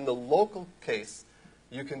up that in the local case,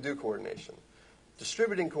 you can do coordination.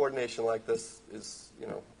 Distributing coordination like this is,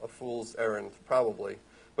 a fool's errand, probably.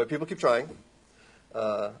 But people keep trying.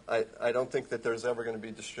 I don't think that there's ever going to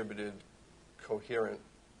be distributed, coherent,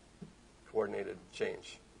 coordinated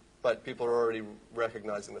change. But people are already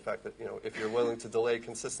recognizing the fact that, if you're willing to delay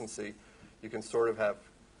consistency, you can sort of have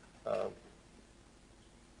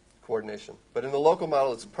coordination. But in the local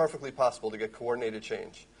model, it's perfectly possible to get coordinated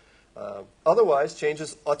change. Otherwise, change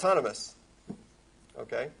is autonomous.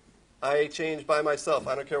 Okay? I change by myself.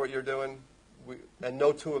 I don't care what you're doing. And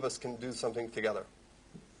no two of us can do something together.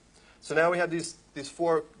 So now we have these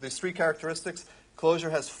 3 characteristics.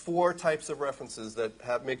 Clojure has 4 types of references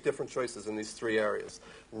that make different choices in these 3 areas.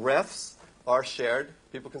 Refs are shared.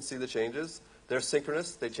 People can see the changes. They're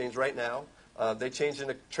synchronous. They change right now. They change in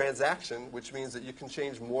a transaction, which means that you can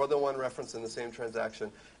change more than one reference in the same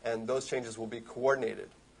transaction, and those changes will be coordinated.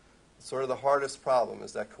 Sort of the hardest problem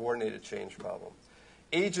is that coordinated change problem.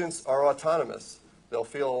 Agents are autonomous. They'll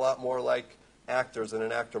feel a lot more like actors in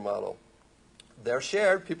an actor model. They're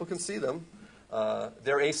shared. People can see them.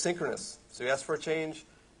 They're asynchronous. So you ask for a change,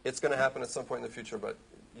 it's going to happen at some point in the future, but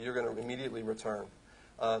you're going to immediately return.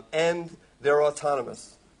 And they're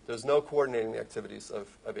autonomous. There's no coordinating the activities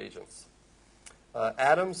of agents.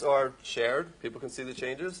 Atoms are shared. People can see the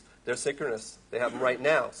changes. They're synchronous. They happen right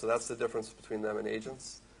now. So that's the difference between them and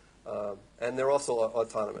agents. And they're also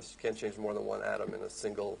autonomous. You can't change more than one atom in a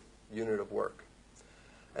single unit of work.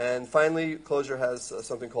 And finally, Clojure has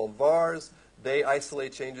something called vars. They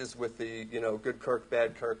isolate changes with the good Kirk,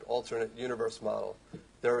 bad Kirk, alternate universe model.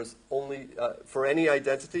 There is only, for any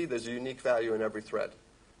identity, there's a unique value in every thread.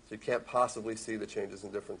 So you can't possibly see the changes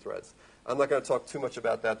in different threads. I'm not going to talk too much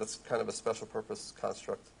about that. That's kind of a special purpose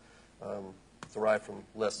construct derived from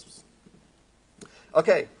lists.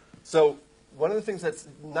 Okay, so one of the things that's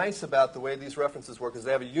nice about the way these references work is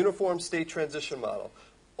they have a uniform state transition model.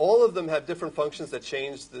 All of them have different functions that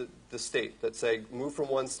change the state, that say move from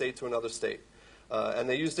one state to another state. And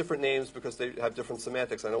they use different names because they have different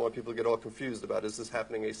semantics. I don't want people to get all confused about is this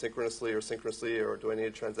happening asynchronously or synchronously or do I need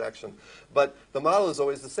a transaction? But the model is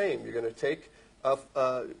always the same. You're going to take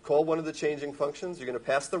call one of the changing functions. You're going to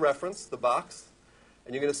pass the reference, the box,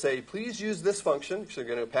 and you're going to say, please use this function. So you're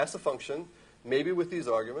going to pass a function, maybe with these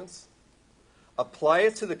arguments, apply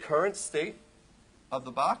it to the current state of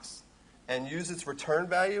the box, and use its return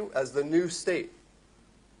value as the new state.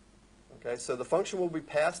 Okay, so the function will be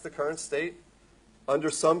passed the current state under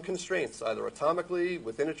some constraints, either atomically,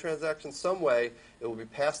 within a transaction, some way. It will be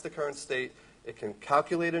passed the current state. It can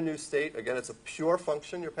calculate a new state. Again, it's a pure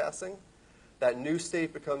function you're passing. That new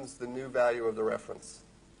state becomes the new value of the reference.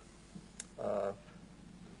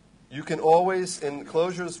 You can always, in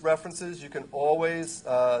Clojure's references, you can always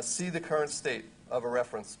see the current state of a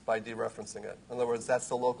reference by dereferencing it. In other words, that's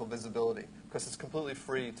the local visibility, because it's completely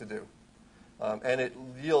free to do. And it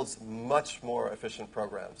yields much more efficient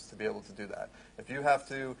programs to be able to do that. If you have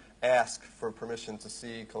to ask for permission to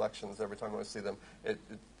see collections every time I see them, it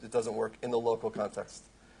doesn't work in the local context.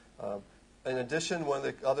 In addition, one of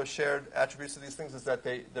the other shared attributes of these things is that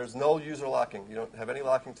there's no user locking. You don't have any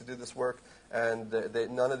locking to do this work, and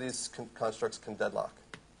none of these constructs can deadlock.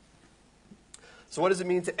 So what does it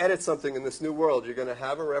mean to edit something in this new world? You're going to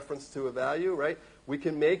have a reference to a value, right? We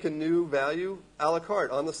can make a new value a la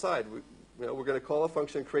carte on the side. We're going to call a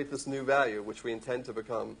function and create this new value, which we intend to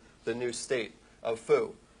become the new state of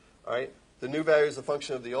foo. All right? The new value is a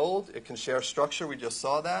function of the old. It can share structure. We just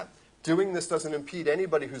saw that. Doing this doesn't impede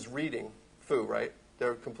anybody who's reading foo, right?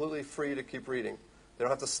 They're completely free to keep reading. They don't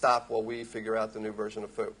have to stop while we figure out the new version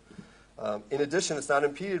of foo. In addition, it's not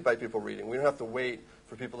impeded by people reading. We don't have to wait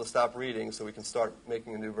for people to stop reading so we can start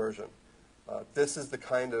making a new version. This is the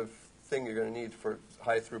kind of thing you're going to need for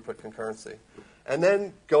high throughput concurrency. And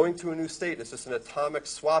then going to a new state is just an atomic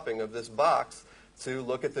swapping of this box to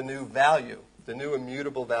look at the new value, the new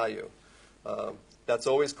immutable value. That's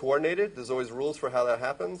always coordinated. There's always rules for how that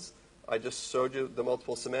happens. I just showed you the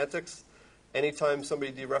multiple semantics. Anytime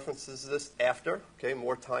somebody dereferences this after, okay,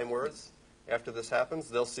 more time words, after this happens,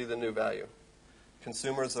 they'll see the new value.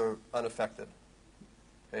 Consumers are unaffected.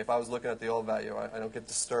 Okay, if I was looking at the old value, I don't get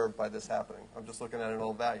disturbed by this happening. I'm just looking at an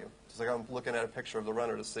old value. Just like I'm looking at a picture of the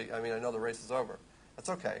runner to see, I know the race is over. That's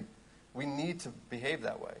okay. We need to behave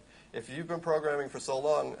that way. If you've been programming for so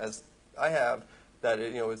long, as I have, that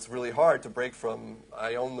it's really hard to break from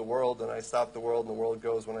I own the world and I stop the world and the world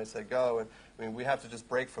goes when I say go. And we have to just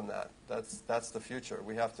break from that. That's the future.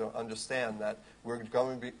 We have to understand that we're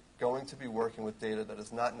going to be working with data that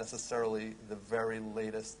is not necessarily the very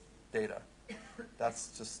latest data.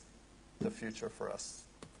 That's just the future for us.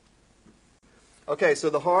 Okay, so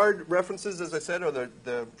the hard references, as I said, are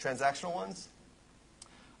the transactional ones.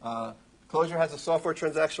 Clojure has a software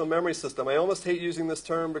transactional memory system. I almost hate using this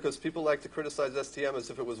term because people like to criticize STM as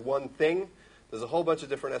if it was one thing. There's a whole bunch of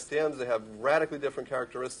different STMs. They have radically different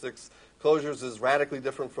characteristics. Clojure's is radically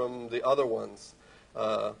different from the other ones.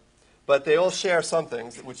 But they all share some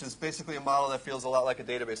things, which is basically a model that feels a lot like a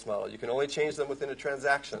database model. You can only change them within a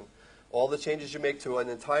transaction. All the changes you make to an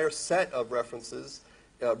entire set of references,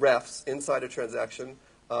 refs, inside a transaction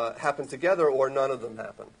happen together or none of them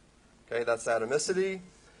happen. Okay, that's atomicity.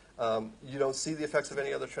 You don't see the effects of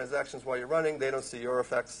any other transactions while you're running. They don't see your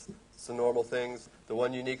effects. It's the normal things. The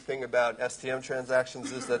one unique thing about STM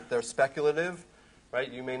transactions is that they're speculative.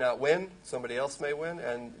 Right? You may not win. Somebody else may win.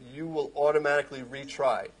 And you will automatically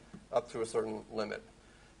retry up to a certain limit,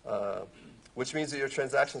 which means that your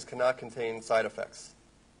transactions cannot contain side effects.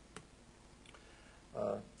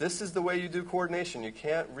 This is the way you do coordination. You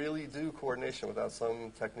can't really do coordination without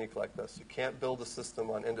some technique like this. You can't build a system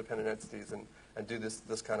on independent entities and do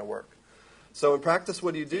this kind of work. So in practice,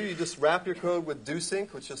 what do? You just wrap your code with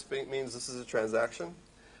doSync, which just means this is a transaction.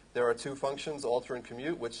 There are two functions, alter and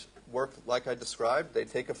commute, which work like I described. They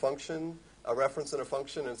take a function, a reference and a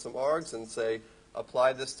function, and some args, and say,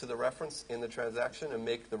 apply this to the reference in the transaction and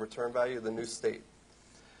make the return value the new state.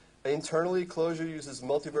 Internally, Clojure uses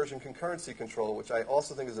multi-version concurrency control, which I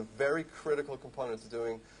also think is a very critical component to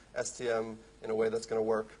doing STM in a way that's going to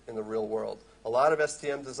work in the real world. A lot of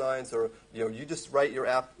STM designs are, you just write your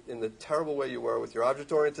app in the terrible way you were with your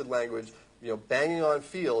object-oriented language, banging on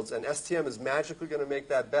fields, and STM is magically going to make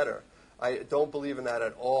that better. I don't believe in that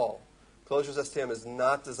at all. Clojure's STM is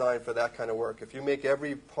not designed for that kind of work. If you make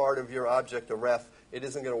every part of your object a ref, it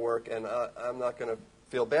isn't going to work, and I'm not going to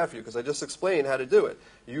feel bad for you because I just explained how to do it.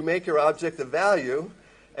 You make your object a value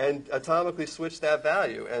and atomically switch that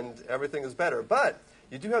value, and everything is better. But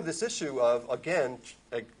you do have this issue of, again,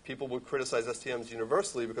 people would criticize STMs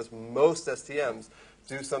universally because most STMs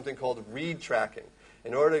do something called read tracking.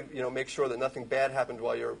 In order to make sure that nothing bad happened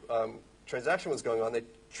while your transaction was going on, they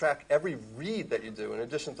track every read that you do in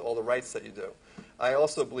addition to all the writes that you do. I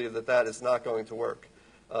also believe that that is not going to work.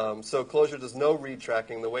 So Clojure does no read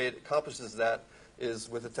tracking. The way it accomplishes that is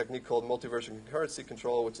with a technique called multi-version concurrency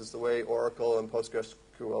control, which is the way Oracle and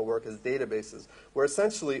PostgreSQL work as databases, where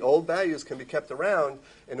essentially old values can be kept around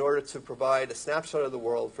in order to provide a snapshot of the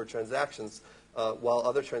world for transactions while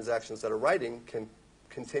other transactions that are writing can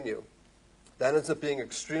continue. That ends up being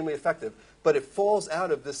extremely effective, but it falls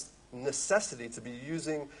out of this necessity to be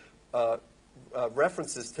using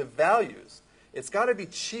references to values. It's got to be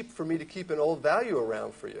cheap for me to keep an old value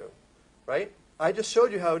around for you, right? I just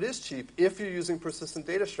showed you how it is cheap if you're using persistent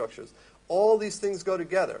data structures. All these things go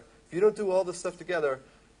together. If you don't do all this stuff together,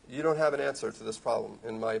 you don't have an answer to this problem,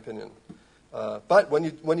 in my opinion. But when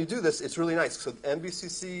you do this, it's really nice. So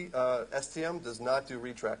MVCC STM does not do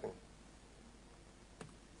read tracking.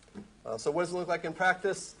 So what does it look like in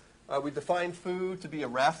practice? We define foo to be a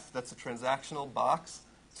ref. That's a transactional box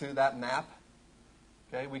to that map.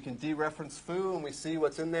 Okay, we can dereference foo, and we see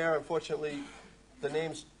what's in there. Unfortunately, the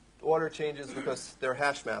name's order changes because they're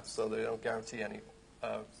hash maps, so they don't guarantee any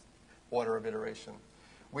order of iteration.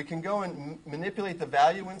 We can go and manipulate the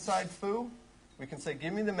value inside foo. We can say,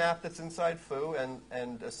 give me the map that's inside foo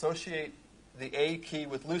and associate the A key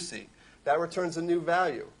with Lucy. That returns a new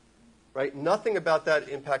value, right? Nothing about that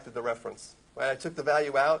impacted the reference. Right? I took the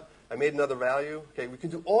value out. I made another value. Okay, we can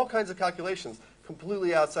do all kinds of calculations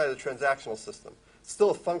completely outside of the transactional system. It's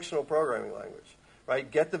still a functional programming language, right?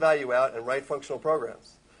 Get the value out and write functional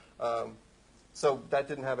programs. So that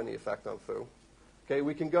didn't have any effect on foo. Okay,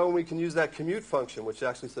 we can go and we can use that commute function, which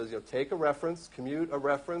actually says, take a reference, commute a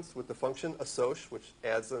reference with the function assoc, which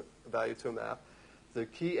adds a value to a map, the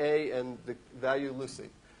key A and the value Lucy.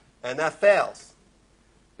 And that fails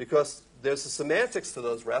because there's a semantics to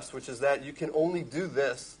those refs, which is that you can only do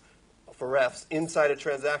this for refs inside a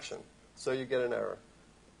transaction. So you get an error.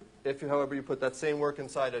 If, however, you put that same work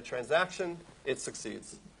inside a transaction, it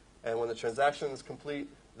succeeds. And when the transaction is complete,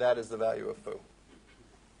 that is the value of foo.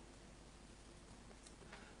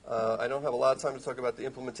 I don't have a lot of time to talk about the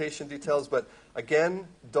implementation details, but again,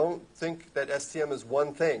 don't think that STM is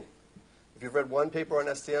one thing. If you've read one paper on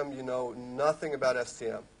STM, you know nothing about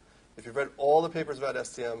STM. If you've read all the papers about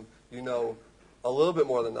STM, you know a little bit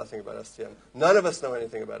more than nothing about STM. None of us know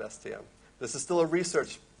anything about STM. This is still a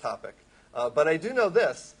research topic. But I do know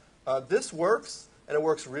this. This works, and it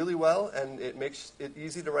works really well, and it makes it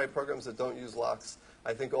easy to write programs that don't use locks.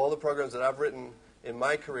 I think all the programs that I've written in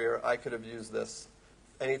my career, I could have used this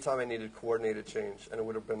anytime I needed coordinated change, and it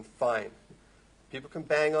would have been fine. People can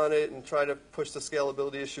bang on it and try to push the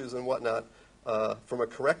scalability issues and whatnot. From a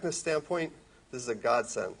correctness standpoint, this is a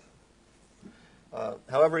godsend.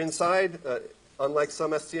 However, inside, unlike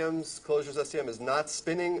some STMs, Clojure's STM is not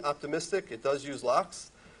spinning optimistic. It does use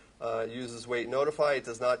locks. It uses wait notify. It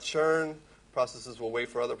does not churn. Processes will wait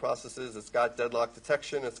for other processes. It's got deadlock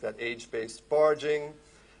detection. It's got age-based barging.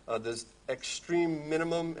 There's extreme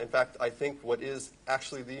minimum. In fact, I think what is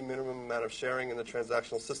actually the minimum amount of sharing in the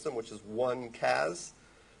transactional system, which is 1 CAS,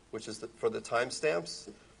 which is for the timestamps.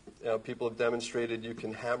 People have demonstrated you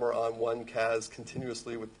can hammer on 1 CAS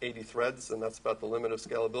continuously with 80 threads, and that's about the limit of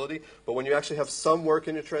scalability. But when you actually have some work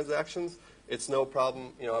in your transactions, it's no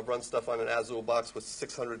problem. I've run stuff on an Azul box with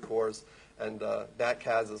 600 cores, and that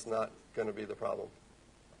CAS is not going to be the problem.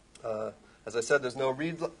 As I said, there's no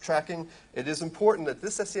read tracking. It is important that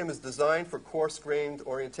this STM is designed for coarse-grained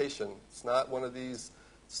orientation. It's not one of these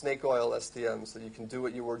snake oil STMs that you can do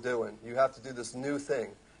what you were doing. You have to do this new thing.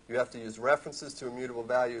 You have to use references to immutable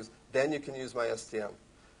values. Then you can use my STM.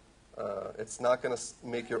 It's not going to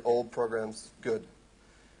make your old programs good.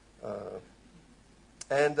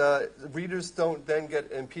 And readers don't then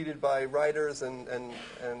get impeded by writers and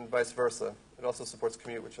vice versa. It also supports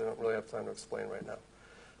commute, which I don't really have time to explain right now.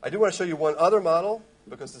 I do want to show you one other model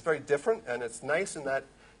because it's very different, and it's nice in that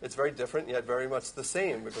it's very different yet very much the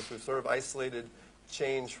same because we've sort of isolated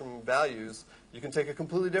change from values, you can take a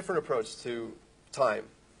completely different approach to time.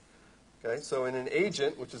 Okay, so in an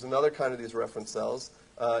agent, which is another kind of these reference cells,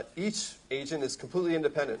 each agent is completely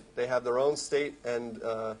independent. They have their own state, and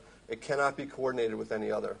it cannot be coordinated with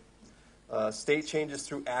any other. State changes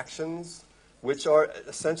through actions, which are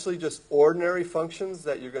essentially just ordinary functions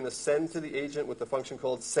that you're going to send to the agent with the function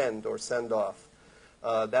called send or send off.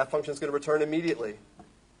 That function is going to return immediately.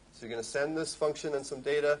 So you're going to send this function and some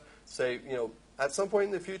data, say, at some point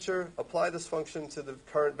in the future, apply this function to the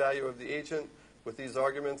current value of the agent with these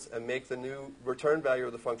arguments and make the new return value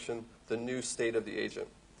of the function the new state of the agent.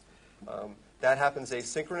 That happens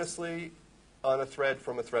asynchronously on a thread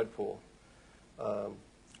from a thread pool.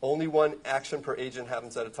 Only one action per agent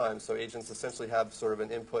happens at a time, so agents essentially have sort of an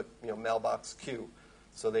input mailbox queue.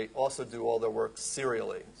 So they also do all their work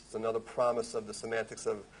serially. It's another promise of the semantics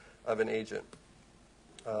of an agent.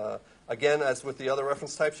 Again, as with the other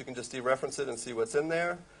reference types, you can just dereference it and see what's in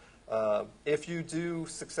there. If you do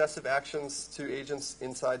successive actions to agents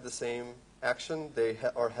inside the same action, they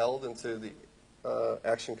are held until the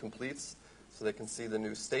action completes, so they can see the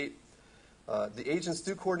new state. The agents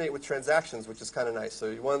do coordinate with transactions, which is kind of nice.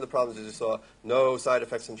 So one of the problems is you saw no side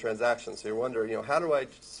effects in transactions. So you wonder, how do I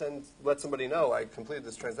let somebody know I completed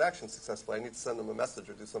this transaction successfully? I need to send them a message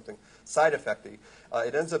or do something side effecty.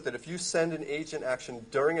 It ends up that if you send an agent action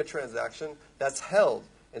during a transaction, that's held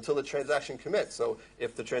until the transaction commits. So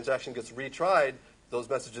if the transaction gets retried, those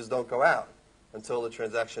messages don't go out until the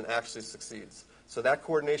transaction actually succeeds. So that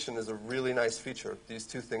coordination is a really nice feature. These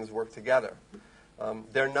two things work together.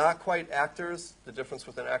 They're not quite actors. The difference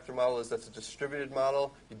with an actor model is that's a distributed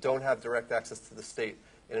model. You don't have direct access to the state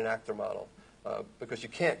in an actor model because you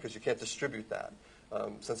can't distribute that.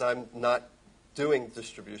 Since I'm not doing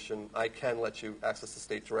distribution, I can let you access the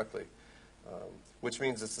state directly, which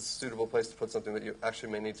means it's a suitable place to put something that you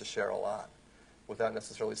actually may need to share a lot without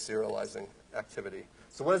necessarily serializing activity.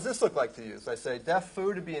 So what does this look like to use? I say def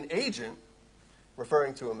foo to be an agent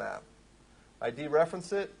referring to a map. I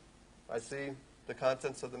dereference it. I see the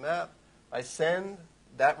contents of the map. I send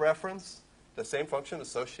that reference, the same function,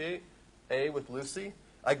 associate, A with Lucy.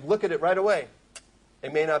 I look at it right away.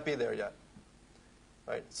 It may not be there yet.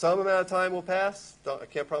 Right? Some amount of time will pass. I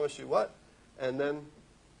can't promise you what. And then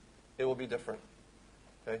it will be different.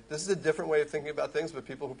 Okay? This is a different way of thinking about things, but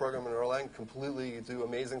people who program in Erlang completely do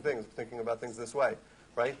amazing things thinking about things this way.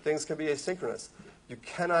 Right? Things can be asynchronous. You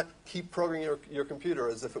cannot keep programming your computer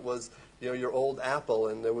as if it was your old Apple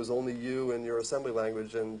and there was only you and your assembly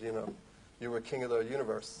language and you were king of the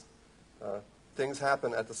universe. Things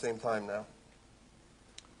happen at the same time now.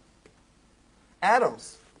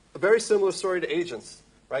 Atoms, a very similar story to agents.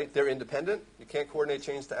 Right? They're independent. You can't coordinate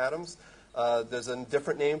change to atoms. There's a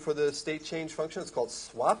different name for the state change function. It's called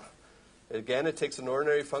swap. Again, it takes an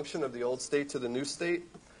ordinary function of the old state to the new state.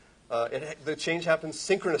 The change happens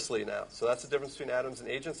synchronously now. So that's the difference between atoms and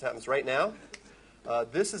agents. It happens right now.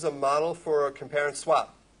 This is a model for a compare and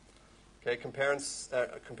swap. Okay, compare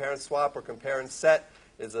and swap or compare and set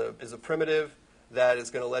is a primitive that is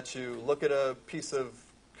going to let you look at a piece of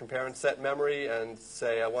compare and set memory and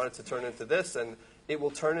say, I want it to turn into this, and it will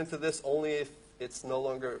turn into this only if it's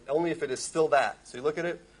only if it is still that. So you look at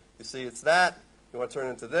it, you see it's that, you want to turn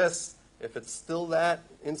it into this. If it's still that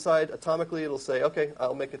inside atomically, it'll say, okay,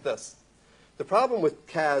 I'll make it this. The problem with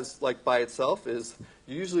CAS, like by itself, is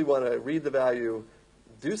you usually want to read the value,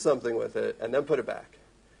 do something with it, and then put it back.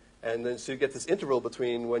 And then so you get this interval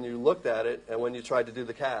between when you looked at it and when you tried to do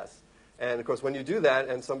the CAS. And of course, when you do that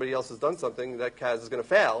and somebody else has done something, that CAS is going to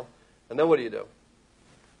fail. And then what do?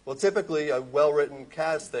 Well, typically, a well-written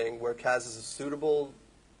CAS thing where CAS is a suitable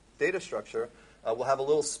data structure will have a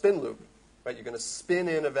little spin loop. Right? You're going to spin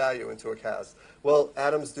in a value into a CAS. Well,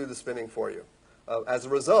 atoms do the spinning for you. As a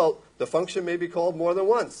result, the function may be called more than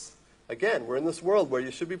once. Again, we're in this world where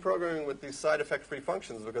you should be programming with these side effect-free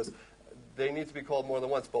functions because they need to be called more than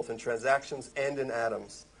once, both in transactions and in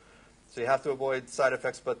atoms. So you have to avoid side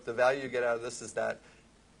effects, but the value you get out of this is that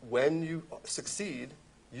when you succeed,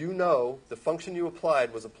 you know the function you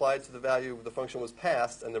applied was applied to the value the function was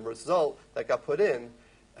passed, and the result that got put in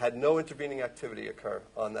had no intervening activity occur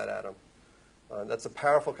on that atom. That's a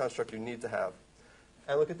powerful construct you need to have.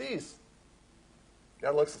 And look at these.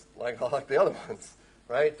 That looks like the other ones,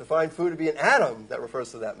 right? Define foo to be an atom that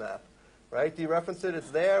refers to that map, right? Dereference it, it's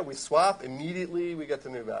there. We swap. Immediately, we get the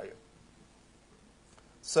new value.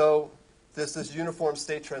 So this is uniform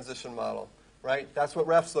state transition model, right? That's what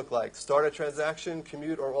refs look like. Start a transaction,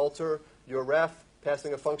 commute or alter your ref,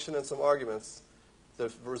 passing a function and some arguments.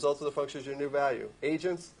 The result of the function is your new value.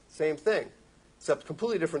 Agents, same thing, except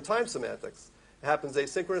completely different time semantics. It happens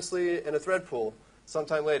asynchronously in a thread pool.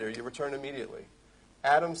 Sometime later, you return immediately.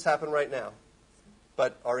 atoms happen right now,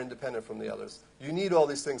 but are independent from the others. You need all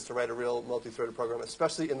these things to write a real multi-threaded program,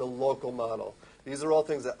 especially in the local model. These are all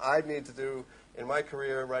things that I need to do in my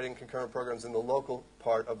career, writing concurrent programs in the local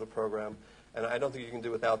part of the program, and I don't think you can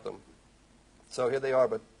do without them. So here they are,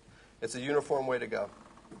 but it's a uniform way to go.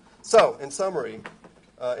 So, in summary,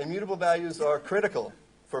 immutable values are critical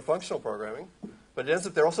for functional programming, but it ends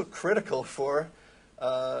up they're also critical for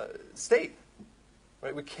state.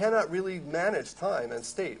 Right? We cannot really manage time and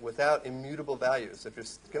state without immutable values. If you're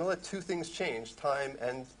going to let two things change, time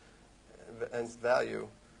and value,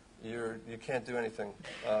 you can't do anything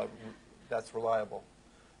that's reliable.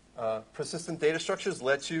 Persistent data structures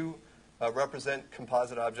let you represent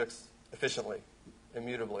composite objects efficiently,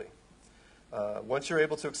 immutably. Once you're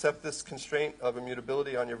able to accept this constraint of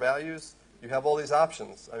immutability on your values, you have all these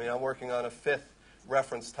options. I mean, I'm working on a fifth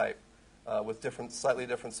reference type with slightly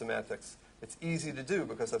different semantics. It's easy to do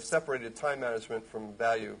because I've separated time management from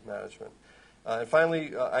value management. And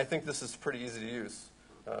finally, I think this is pretty easy to use.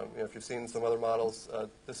 If you've seen some other models,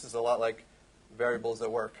 this is a lot like variables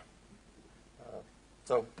at work.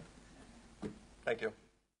 So, thank you.